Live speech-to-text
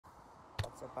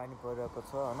पानी परिरहेको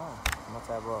छ हैन। म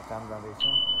चाहिँ अब काम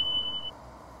जाँदैछु।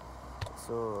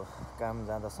 सो काम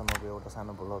जाँदासम्मको एउटा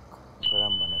सानो भ्लग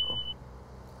गराम भनेको।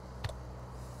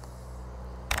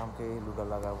 कामकै लुगा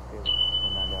लगाएको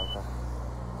हुनाले हल्का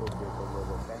कोभिडको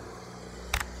लोगोका।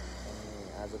 अनि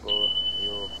आजको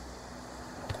यो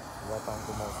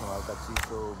जापानको मौसम हल्का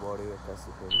चिसो बढ्यो, एक्कासी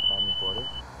फेरि पानी पर्यो।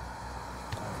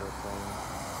 आज चाहिँ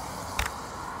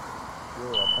यो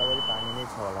हप्ताभरि पानी नै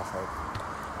छ होला सायद।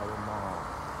 अब म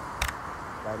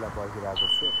दाइलाई पर्खिरहेको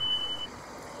छु,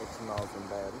 एकछिनमा आउँछन्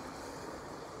दाइहरू।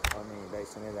 अनि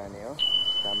दाइसँगै जाने हो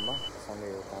काममा, सँगै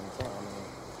हो काम छ। अनि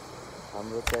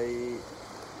हाम्रो चाहिँ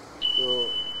यो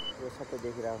सबै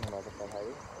देखिराख्नु भएको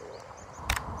पछाडि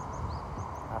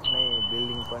आफ्नै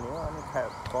बिल्डिङ पनि हो। अनि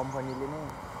कम्पनीले नै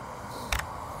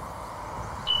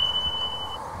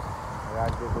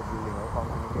राखिदिएको बिल्डिङ हो,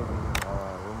 कम्पनीकै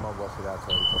रुममा बसिरहेको छ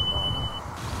अहिलेसम्म होइन।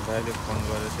 दाइले फोन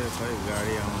गरेको थियो, खै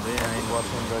गाडी आउँदै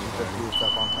पर्सेन्ट जति त तिर्छ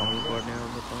कम्पनी पर्ने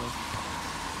अब त।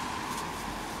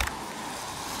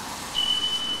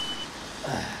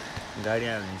 गाडी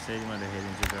आयो भने स्टेजमा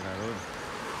देखाइदिन्छु केटाहरू।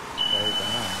 सही त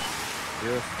होइन।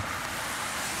 यो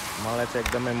मलाई चाहिँ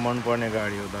एकदमै मनपर्ने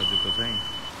गाडी हो दाजुको चाहिँ,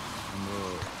 हाम्रो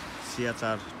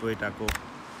CHR टोयोटाको।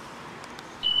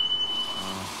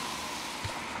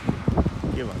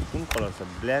 के भन्छ कुन कलर छ,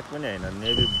 ब्ल्याक पनि होइन,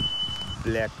 नेभी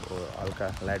ब्ल्याक हो, हल्का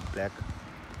लाइट ब्ल्याक।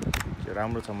 त्यो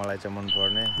राम्रो छ, मलाई चाहिँ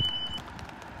मनपर्ने।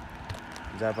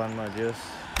 जापानमा जस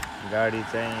गाडी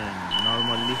चाहिँ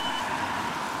नर्मल्ली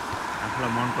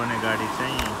आफूलाई मनपर्ने गाडी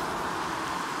चाहिँ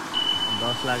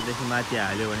 10 लाखदेखि माथि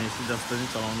हाल्यो भने जस्तो पनि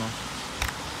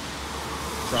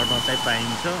चढ्न चाहिँ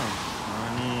पाइन्छ।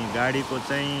 अनि गाडीको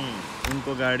चाहिँ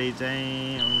उनको गाडी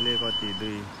चाहिँ उनले कति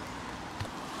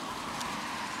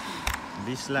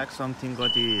 20 लाख समथिङ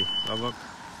कति, लगभग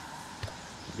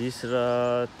 20 र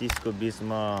 30 को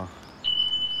बिचमा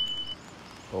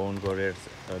हो उनको रेट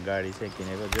गाडी चाहिँ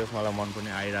किनेको। जस मलाई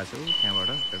मनपर्ने आइरहेको छ त्यहाँबाट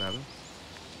केटाहरू।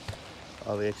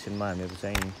 अब एकछिनमा हामीहरू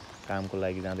चाहिँ कामको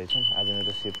लागि जाँदैछौँ। आज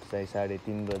मेरो सिफ्ट चाहिँ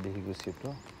 3:30 बजेदेखिको सिफ्ट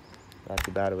हो,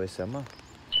 राति 12 बजीसम्म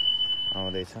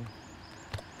आउँदैछन्।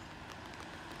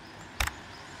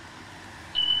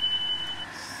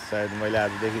 सायद मैले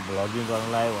आजदेखि भ्लगिङ गर्न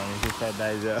लाग्यो भने चाहिँ सायद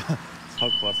दाइज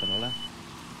छक पर्छन् होला।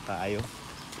 त आयो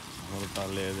हाम्रो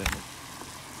तलले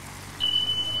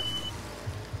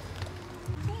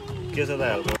के छ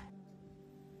दाइहरूको?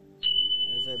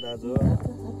 यो चाहिँ दाजु हो,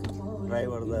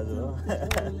 ड्राइभर दाजु हो।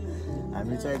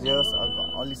 हामी चाहिँ जे होस्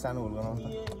अलि सानो हुर्काउनु त।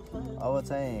 अब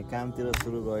चाहिँ कामतिर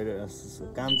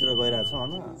गइरहेको छौँ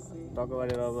होइन। टक्क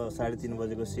गरेर अब 3:30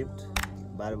 बजेको सिफ्ट,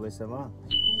 12 बजीसम्म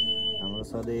हाम्रो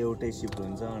सधैँ एउटै सिफ्ट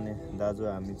हुन्छ। अनि दाजु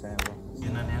हामी चाहिँ अब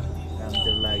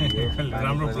कामतिर लाग्यो।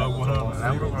 राम्रो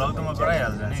भ्लग त म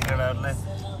गराइहाल्छु नि केटाहरूलाई।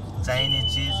 चाहिने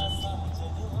चिज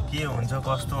के हुन्छ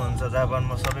कस्तो हुन्छ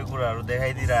जापानमा सबै कुराहरू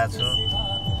देखाइदिइरहेको छु।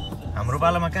 हाम्रो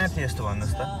पालामा कहाँ थियो यस्तो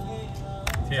भन्नुहोस् त?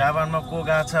 जापानमा को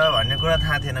गएको छ भन्ने कुरा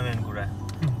थाहा थिएन मेन कुरा।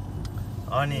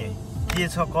 अनि के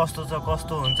छ कस्तो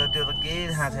हुन्छ त्यो त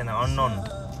केही थाहा थिएन, अननोन।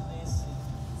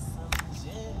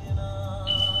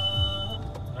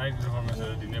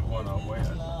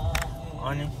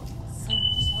 अनि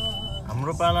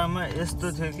हाम्रो पालामा यस्तो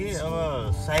थियो कि अब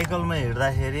साइकलमा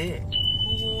हिँड्दाखेरि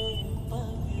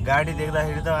गाडी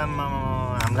देख्दाखेरि त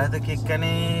हामीलाई त के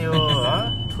नै यो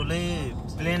ठुलै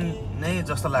प्लेन नै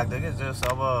जस्तो लाग्थ्यो कि। जस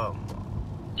अब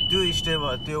त्यो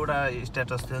एउटा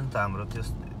स्ट्याटस थियो नि त हाम्रो।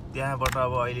 त्यहाँबाट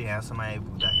अब अहिले यहाँसम्म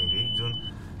आइपुग्दाखेरि जुन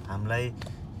हामीलाई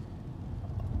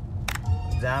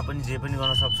जहाँ पनि जे पनि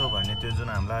गर्न सक्छौँ भन्ने त्यो जुन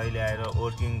हामीलाई अहिले आएर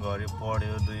वर्किङ गर्यो,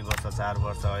 पढ्यो 2 वर्ष 4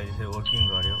 वर्ष, अहिले फेरि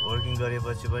वर्किङ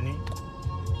गरेपछि पनि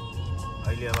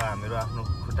अहिले अब हामीहरू आफ्नो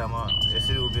खुट्टामा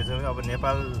यसरी उभिएछौँ कि अब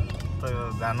नेपाल त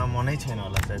जान मनै छैन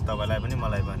होला सायद तपाईँलाई पनि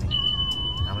मलाई पनि।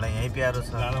 हामीलाई यहीँ प्यारो छ,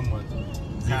 जान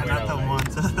त मन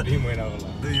छ। 2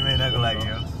 महिनाको लागि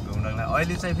हो घुम्नलाई।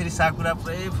 अहिले चाहिँ फेरि साकुरा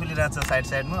पुरै फुलिरहेको छ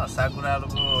साइडमा।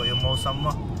 साकुराको यो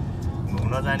मौसममा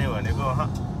घुम्न जाने भनेको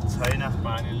छैन।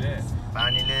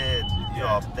 पानीले यो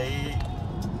हप्तै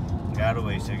गाह्रो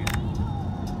भइसक्यो।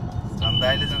 अन्त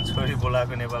अहिले जुन छोरी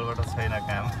बोलाएको नेपालबाट छैन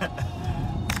काम।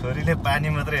 छोरीले पानी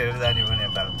मात्रै हेरेर जाने भयो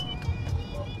नेपाल।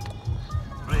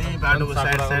 पुरै बाटोको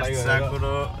साइड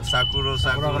साकुरो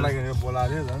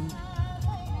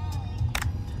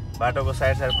बाटोको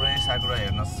साइड पुरै साकुरा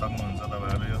हेर्न सक्नुहुन्छ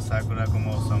तपाईँहरू। यो साकुराको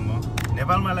मौसम हो।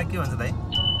 नेपालमा यसलाई के भन्छ दाइ?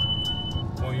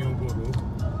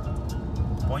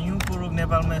 पयुँको रुख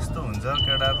नेपालमा यस्तो हुन्छ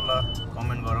केटाहरू। ल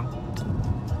कमेन्ट गरौँ।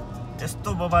 यस्तो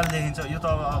बबाल देखिन्छ यो त।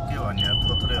 अब के भन्ने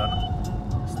थोत्रै हो न।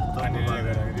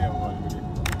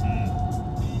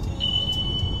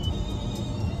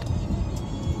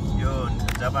 यो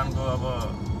जापानको अब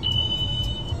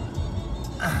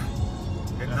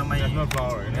नेसनल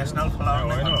फ्लावर होइन नेसनल फ्लावर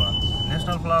होइन होला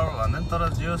नेसनल फ्लावर भन्दा पनि तर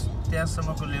जो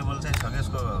त्यहाँसम्मको लेभल चाहिँ छ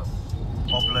यसको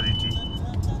पपुलरिटी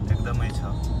एकदमै छ।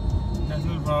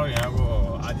 नेसनल फ्लावर यहाँको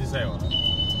आजिसाई होला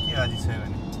के आजी छ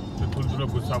भने त्यो ठुल्ठुलो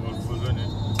गुच्छा फुल्छ नि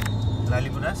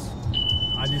लालीगुराँस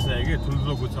आजिसाई के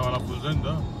ठुल्ठुलो गुच्छावाला फुल्छ नि त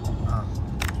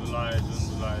जुलाई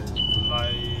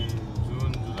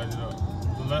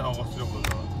अगस्ततिर फुल्छ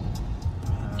होला।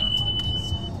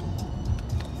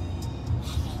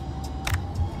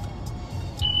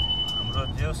 हाम्रो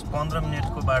जो 15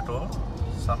 मिनटको बाटो हो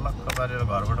सर्लक्क पारेर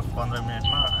घरबाट 15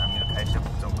 मिनटमा हामीहरू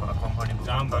खाइसक्छौँ कम्पनी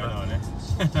जाम भएन भने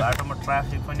बाटोमा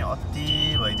ट्राफिक पनि अति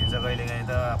भइदिन्छ कहिलेकाहीँ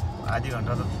त आधी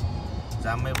घन्टा त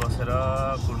जाममै बसेर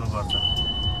कुर्नुपर्छ।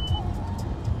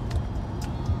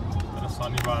 तर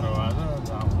शनिबार हो आज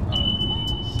जाम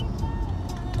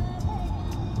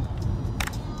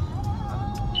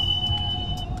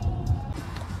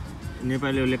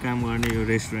नेपालीहरूले काम गर्ने यो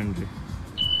रेस्टुरेन्ट रे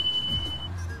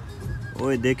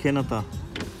ओइ देखेन त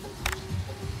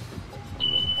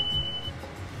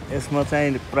यसमा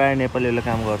चाहिँ प्राय नेपालीहरूले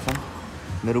काम गर्छन्।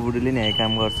 मेरो बुढीले नि यहीँ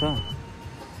काम गर्छ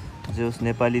जोस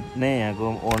नेपाली नै यहाँको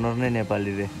ओनर नै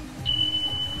नेपाली रे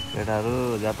केटाहरू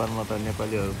जापानमा त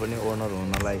नेपालीहरू पनि ओनर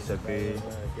हुन लागिसके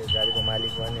त्यो गाडीको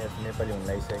मालिक पनि नेपाली हुन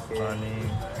लागिसके अनि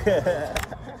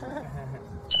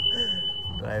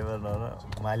ड्राइभर र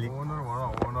मालिक ओनर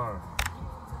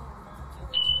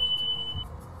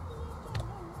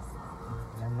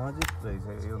नजिक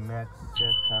रहेछ यो म्याच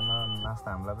सेट खान नास्ता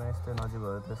हामीलाई पनि यस्तै नजिक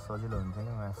भयो त सजिलो हुन्थ्यो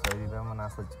नि 100 रुपियाँमा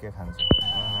नास्ता के खान्छ।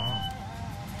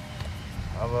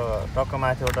 अब टक्क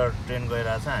माथिबाट ट्रेन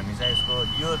गइरहेछ हामी चाहिँ यसको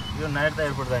यो नाइर्ता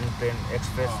एयरपोर्ट जाने ट्रेन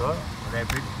एक्सप्रेस हो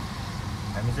ऱ्यापिड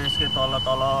हामी चाहिँ यसकै तल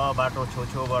बाटो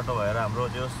छेउछेउ बाटो भएर हाम्रो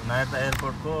जो नाइर्ता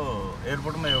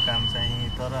एयरपोर्टमा यो काम चाहिँ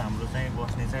तर हाम्रो चाहिँ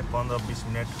बस्ने चाहिँ 15-20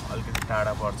 मिनट अलिकति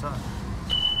टाढा पर्छ।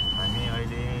 हामी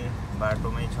अहिले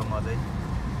बाटोमै छौँ अझै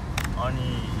अनि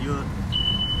यो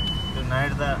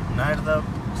नाइर्ता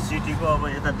सिटीको अब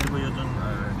यतातिरको यो जुन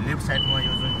लेफ्ट साइडमा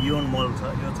यो जुन इयोन मल छ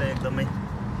यो चाहिँ एकदमै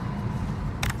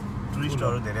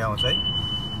टुरिस्टहरू धेरै आउँछ है।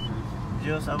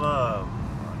 जस अब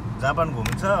जापान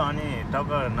घुम्छ अनि टक्क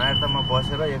नाइर्तामा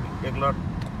बसेर एक लट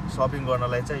सपिङ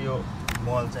गर्नलाई चाहिँ यो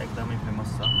मल चाहिँ एकदमै फेमस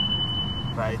छ।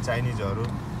 प्राय चाइनिजहरू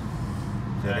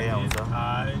धेरै आउँछ।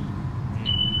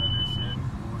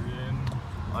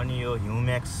 अनि यो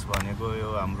ह्युम्याक्स भनेको यो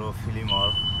हाम्रो फिल्म हल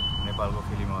नेपालको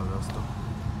फिल्म हल जस्तो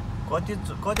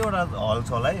कतिवटा हल छ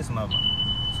होला है यसमा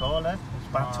छ होला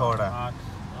 5-6वटा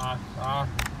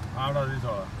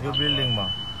यो बिल्डिङमा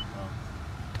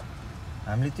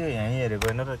हामीले त्यो यहीँ हेरेको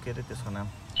होइन र के अरे त्यसको नाम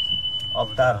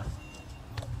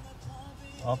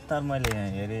अवतार मैले यहाँ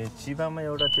हेरेँ चिपामा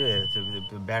एउटा त्यो हेरेको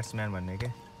त्यो ब्याट्सम्यान भन्ने के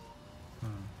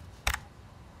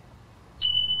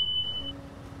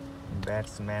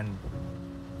ब्याट्सम्यान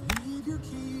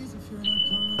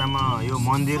यो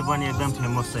मन्दिर पनि एकदम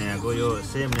फेमस छ यहाँको यो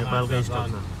सेम नेपालकै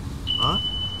स्टाइल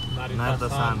छ नार्ता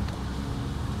सान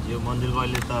यो मन्दिरको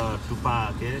अहिले त टुप्पा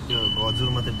के अरे त्यो गजुर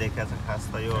मात्रै देखाएको छ खास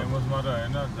त यो फेमस मात्रै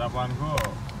होइन जापानको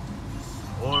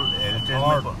ओल्ड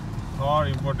हेरिटेजमा थर्ड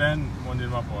इम्पोर्टेन्ट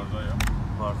मन्दिरमा पर्छ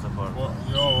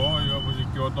यो हो यो पछि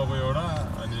क्योटोको एउटा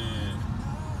अनि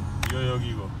यो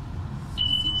योगीको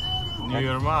न्यु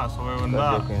इयरमा सबैभन्दा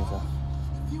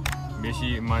बेसी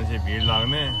मान्छे भिड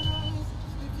लाग्ने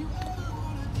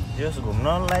यस घुम्न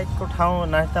लायकको ठाउँ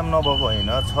नास्तामा नभएको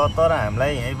होइन छ तर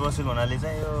हामीलाई यहीँ बसेको हुनाले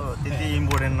चाहिँ यो त्यति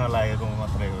इम्पोर्टेन्ट नलागेको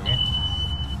मात्रै हो कि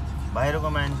बाहिरको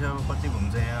मान्छे अब कति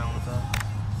घुम्छ यहाँ आउँछ।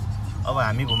 अब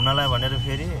हामी घुम्नलाई भनेर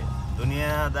फेरि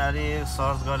दुनियाँदारी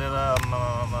सर्च गरेर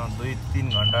 2-3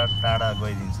 घन्टा टाढा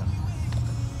गइदिन्छन्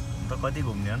त कति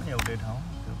घुम्ने हो न एउटै ठाउँ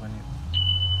त्यो पनि।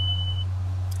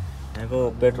 यहाँको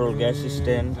पेट्रोल ग्यास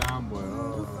स्ट्यान्ड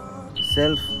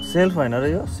सेल्फ होइन र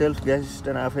यो सेल्फ ग्यास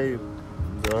स्ट्यान्ड आफै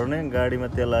झर्ने गाडीमा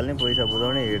तेल हाल्ने पैसा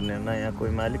बुझाउने हिँड्ने न यहाँ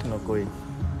कोही मालिक न कोही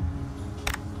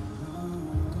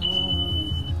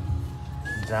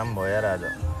जाम भयो आज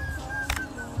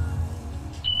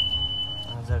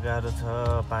गाह्रो छ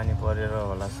पानी परेर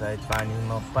होला सायद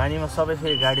पानीमा सबै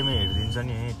फेरि गाडीमै हिँडिदिन्छ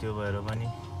नि है त्यो भएर पनि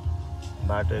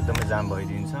बाटो एकदमै जाम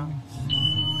भइदिन्छ।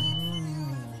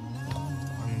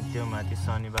 अनि त्यो माथि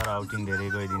शनिबार आउटिङ धेरै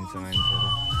गइदिन्छ मान्छेहरू।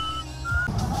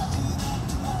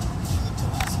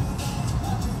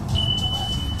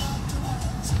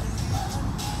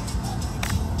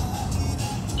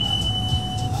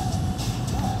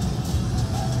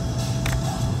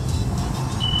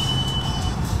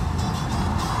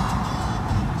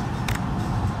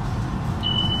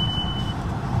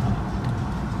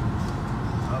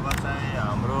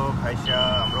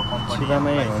 हाम्रो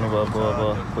कम्पनीमै हुनुभएको अब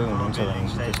कोही हुनुहुन्छ भने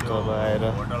त्यस्तो अब आएर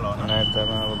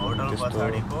नाइर्तामा अब त्यस्तो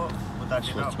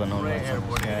उतातिर सोच बनाउनु पुरै भएको छ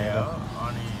एयरपोर्ट त्यहाँ एरिया आएर। हो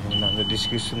अनि उनीहरूले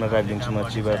डिस्क्रिप्सनमा राखिदिन्छु म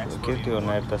चिबा के त्यो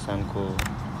नायरतासानको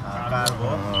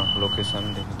कार्गो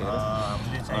लोकेसनदेखि लिएर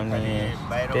हामीले चाहिँ अनि खालि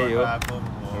बाहिरबाट त्यही हो आएको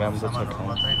राम्रो छ सामानहरू ठाउँ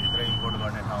मात्रै भित्र इम्पोर्ट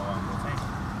गर्ने ठाउँ हो हाम्रो चाहिँ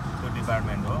त्यो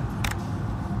डिपार्टमेन्ट हो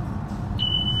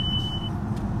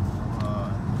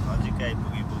नजिकै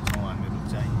आइपुगेछौँ हामीहरू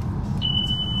चाहिँ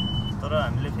तर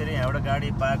हामीले फेरि यहाँबाट गाडी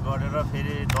पार्क गरेर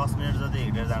फेरि 10 मिनट जति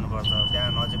हिँडेर जानुपर्छ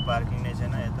त्यहाँ नजिक पार्किङ नै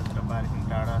छैन यतातिर पार्किङ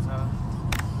टाढा छ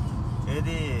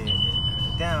यदि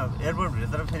त्यहाँ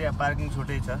एयरपोर्टभित्र फेरि पार्किङ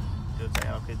छुट्टै छ त्यो चाहिँ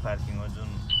अर्कै पार्किङ हो जुन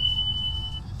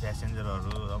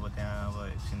प्यासेन्जरहरू अब त्यहाँ अब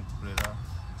एकछिन पुगेर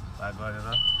पार्क गरेर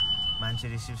मान्छे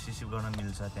रिसिभ गर्न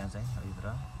मिल्छ त्यहाँ चाहिँ भित्र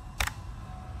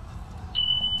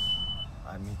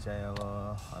हामी चाहिँ अब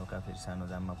हल्का फेरि सानो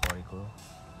जाममा परेको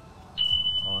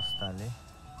अवस्थाले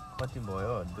कति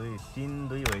भयो 2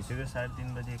 भइसक्यो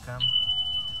 3:30 बजे काम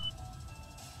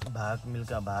भाग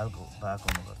मिल्का भाग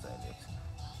हुनुपर्छ अहिले एकछिन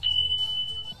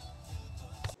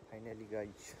फाइनली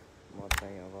गाइज म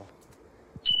चाहिँ अब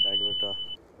गाडीबाट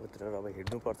उत्रेर अब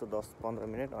हिँड्नुपर्छ 10-15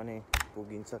 मिनट अनि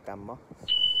पुगिन्छ काममा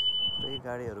त्यही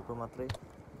गाडीहरूको मात्रै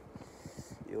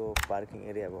यो पार्किङ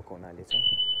एरिया भएको हुनाले चाहिँ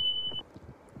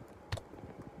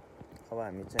अब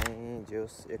हामी चाहिँ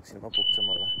जेहोस् एकछिनमा पुग्छौँ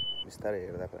होला बिस्तारै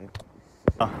हेर्दा पनि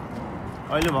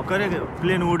अहिले भर्खरै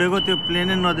प्लेन उडेको त्यो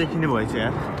प्लेनै नदेखिने भएछ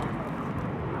यार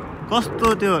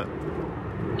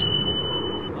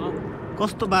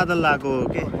कस्तो बादल लागेको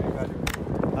के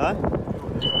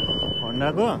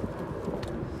होन्डाको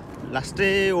लास्टै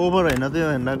ओभर होइन त्यो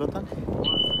होन्डाको त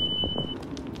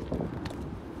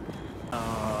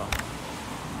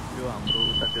यो हाम्रो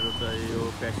उतातिर चाहिँ यो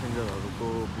प्यासेन्जरहरूको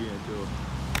त्यो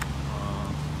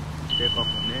टेकअप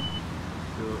हुने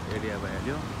त्यो एरिया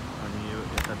भइहाल्यो अनि यो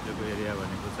यतातिरको एरिया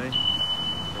भनेको चाहिँ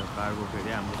यो कार्गोको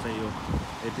एरिया हाम्रो चाहिँ यो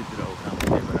यतितिर हो काम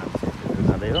त्यही भएर हामी चाहिँ यतितिर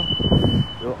जाँदै हो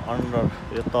यो अन्डर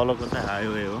यो तलको चाहिँ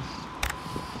हाइवे हो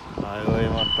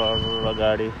हाइवेमा ट्रक र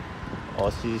गाडी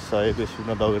 80-100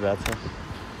 स्पिडमा दौडिरहेको छ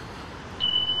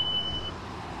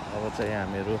अब चाहिँ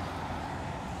हामीहरू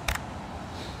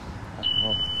आफ्नो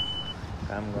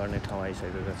काम गर्ने ठाउँ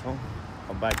आइसकेका छौँ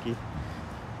अब बाँकी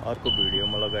अर्को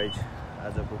भिडियोमा लगाइज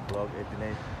आजको भ्लग यति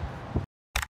नै